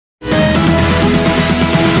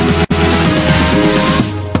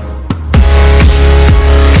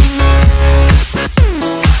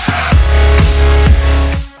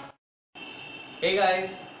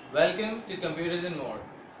computers and more.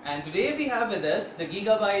 And today we have with us the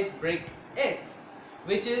Gigabyte Brix S,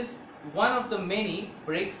 which is one of the many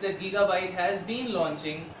bricks that Gigabyte has been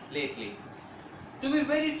launching lately. To be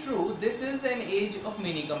very true, this is an age of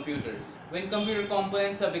mini computers, when computer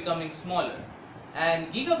components are becoming smaller.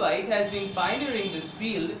 And Gigabyte has been pioneering this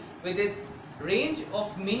field with its range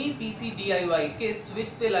of mini PC DIY kits,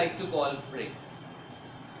 which they like to call Brix.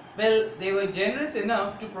 Well, they were generous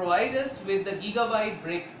enough to provide us with the Gigabyte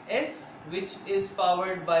Brix S, which is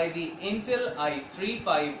powered by the Intel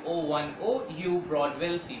i3-5010U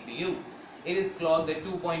Broadwell CPU. It is clocked at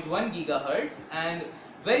 2.1 GHz and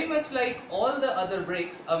very much like all the other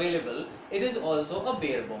bricks available, it is also a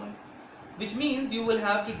bare bone, which means you will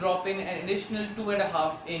have to drop in an additional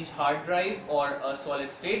 2.5-inch hard drive or a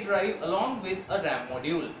solid state drive along with a RAM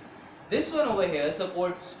module. This one over here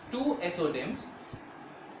supports 2 SODIMMs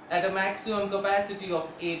at a maximum capacity of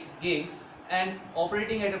 8 gigs and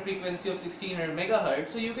operating at a frequency of 1600 MHz,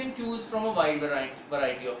 so you can choose from a wide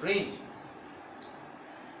variety of range.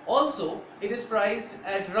 Also, it is priced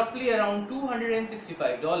at roughly around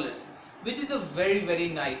 $265, which is a very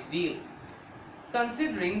nice deal,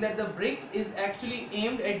 considering that the Brix is actually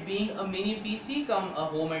aimed at being a mini PC come a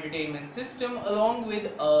home entertainment system along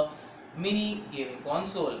with a mini gaming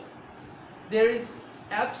console. There is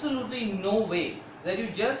absolutely no way that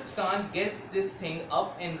you just can't get this thing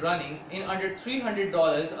up and running in under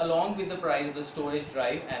 $300 along with the price of the storage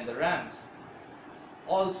drive and the RAMs.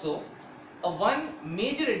 Also, one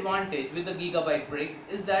major advantage with the Gigabyte Brix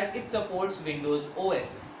is that it supports Windows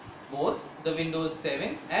OS, both the Windows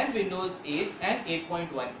 7 and Windows 8 and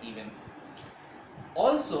 8.1 even.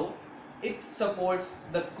 Also, it supports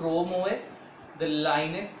the Chrome OS, the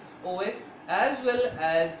Linux OS as well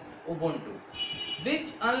as Ubuntu,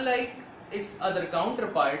 which unlike its other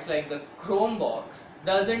counterparts like the Chrome box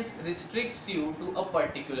doesn't restricts you to a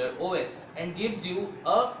particular OS and gives you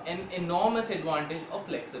an enormous advantage of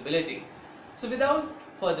flexibility. So without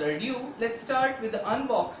further ado, let's start with the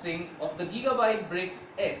unboxing of the Gigabyte Brix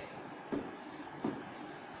S.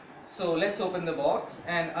 So let's open the box,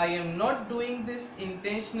 and I am not doing this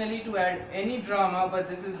intentionally to add any drama, but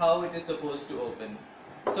this is how it is supposed to open.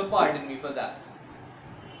 So pardon me for that.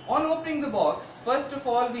 On opening the box, first of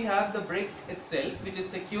all we have the brick itself, which is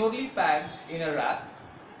securely packed in a wrap.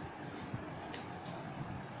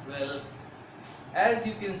 Well, as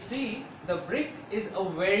you can see, the brick is a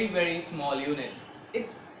very small unit.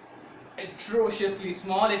 It's atrociously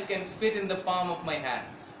small. It can fit in the palm of my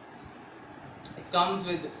hands. It comes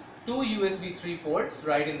with 2 USB 3 ports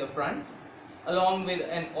right in the front, along with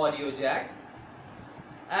an audio jack,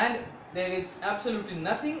 and there is absolutely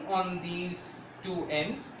nothing on these two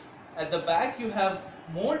ends. At the back you have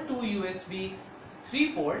more 2 USB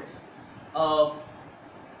 3 ports,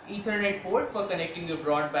 Ethernet port for connecting your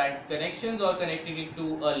broadband connections or connecting it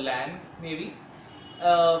to a LAN maybe,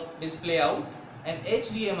 display out, an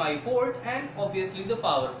HDMI port, and obviously the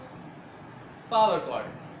power cord.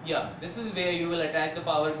 Yeah, this is where you will attach the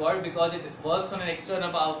power cord because it works on an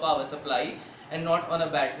external power supply and not on a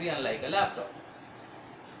battery, unlike a laptop.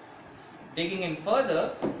 Digging in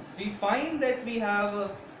further, we find that we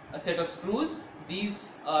have a set of screws.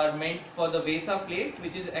 These are meant for the VESA plate,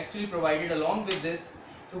 which is actually provided along with this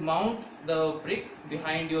to mount the brick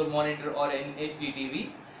behind your monitor or an HD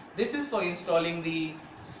TV. This is for installing the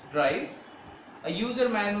drives, a user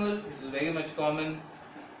manual, which is very much common,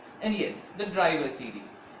 and yes, the driver CD.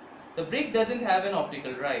 The brick doesn't have an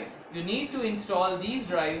optical drive. You need to install these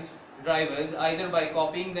drivers either by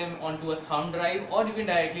copying them onto a thumb drive, or you can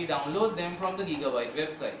directly download them from the Gigabyte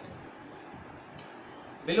website.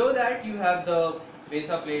 Below that you have the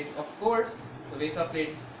VESA plate. Of course, the VESA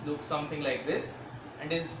plate looks something like this,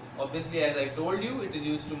 and is obviously, as I told you, it is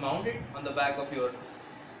used to mount it on the back of your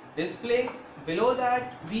display. Below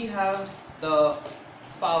that we have the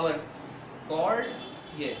power cord.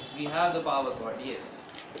 Yes, we have the power cord. Yes,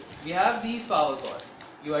 we have these power cords.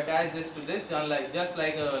 You attach this to this just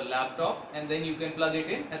like a laptop, and then you can plug it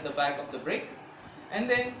in at the back of the brick, and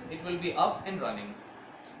then it will be up and running.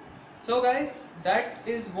 So guys, that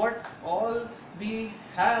is what all we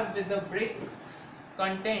have with the Brix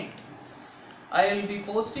content. I will be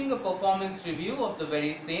posting a performance review of the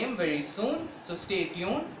very same very soon, so stay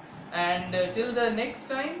tuned, and till the next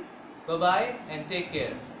time, bye bye and take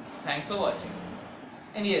care. Thanks for watching,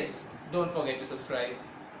 and yes, don't forget to subscribe.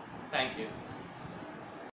 Thank you.